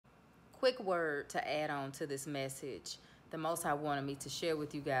quick word to add on to this message. The Most High wanted me to share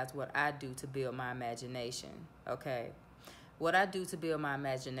with you guys what I do to build my imagination, okay? What I do to build my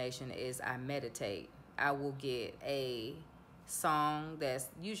imagination is I meditate. I will get a song that's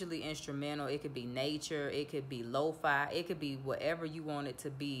usually instrumental. It could be nature, it could be lo-fi, it could be whatever you want it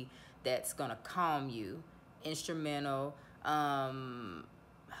to be that's gonna calm you. Instrumental,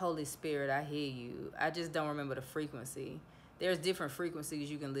 Holy Spirit, I hear you. I just don't remember the frequency. There's different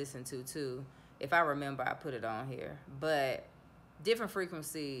frequencies you can listen to too. If I remember, I put it on here. But different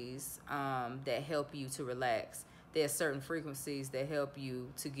frequencies that help you to relax. There's certain frequencies that help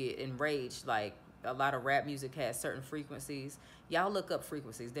you to get enraged. Like a lot of rap music has certain frequencies. Y'all look up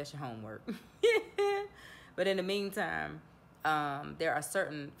frequencies. That's your homework. But in the meantime, there are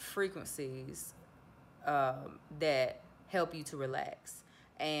certain frequencies that help you to relax.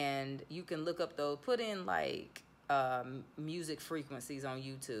 And you can look up those. Put in like music frequencies on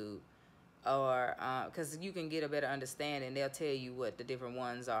YouTube, or because you can get a better understanding. They'll tell you what the different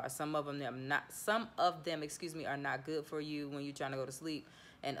ones are. Some of them are not good for you when you're trying to go to sleep,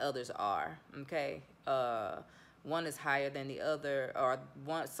 and others are. Okay, one is higher than the other, or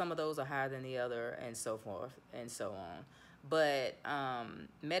some of those are higher than the other, and so forth and so on. But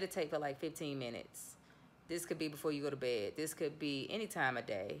meditate for like 15 minutes. This could be before you go to bed. This could be any time of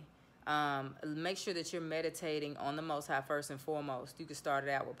day. Make sure that you're meditating on the Most High first and foremost. You can start it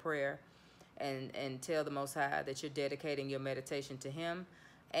out with prayer and tell the Most High that you're dedicating your meditation to Him.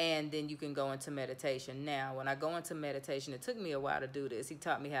 And then you can go into meditation. Now, when I go into meditation, it took me a while to do this. He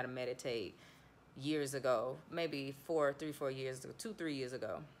taught me how to meditate years ago, maybe 2-3 years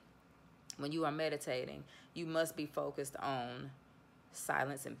ago. When you are meditating, you must be focused on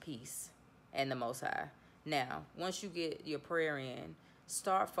silence and peace and the Most High. Now, once you get your prayer in,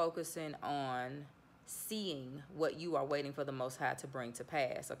 start focusing on seeing what you are waiting for the Most High to bring to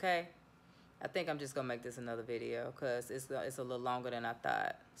pass, okay? I think I'm just going to make this another video because it's a little longer than I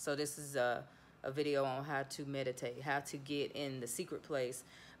thought. So this is a video on how to meditate, how to get in the secret place,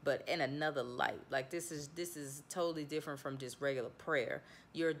 but in another light. Like this is totally different from just regular prayer.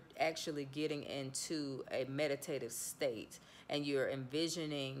 You're actually getting into a meditative state, and you're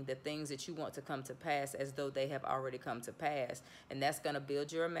envisioning the things that you want to come to pass as though they have already come to pass. And that's going to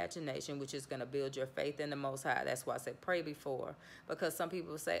build your imagination, which is going to build your faith in the Most High. That's why I said pray before, because some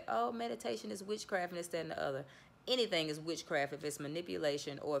people say, oh, meditation is witchcraft and this, that, and the other. Anything is witchcraft if it's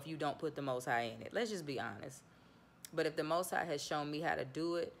manipulation or if you don't put the Most High in it. Let's just be honest. But if the Most High has shown me how to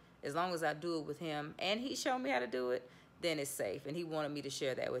do it, as long as I do it with Him and He showed me how to do it, then it's safe. And He wanted me to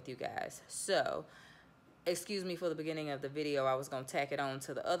share that with you guys. So, excuse me for the beginning of the video. I was going to tack it on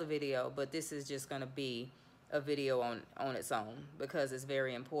to the other video, but this is just going to be a video on its own because it's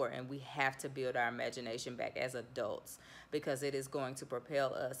very important. We have to build our imagination back as adults because it is going to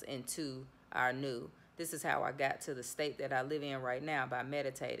propel us into our new. This is how I got to the state that I live in right now, by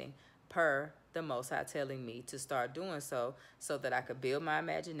meditating, per the Most High telling me to start doing so that I could build my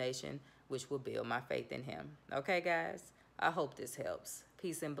imagination, which will build my faith in Him. Okay, guys? I hope this helps.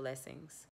 Peace and blessings.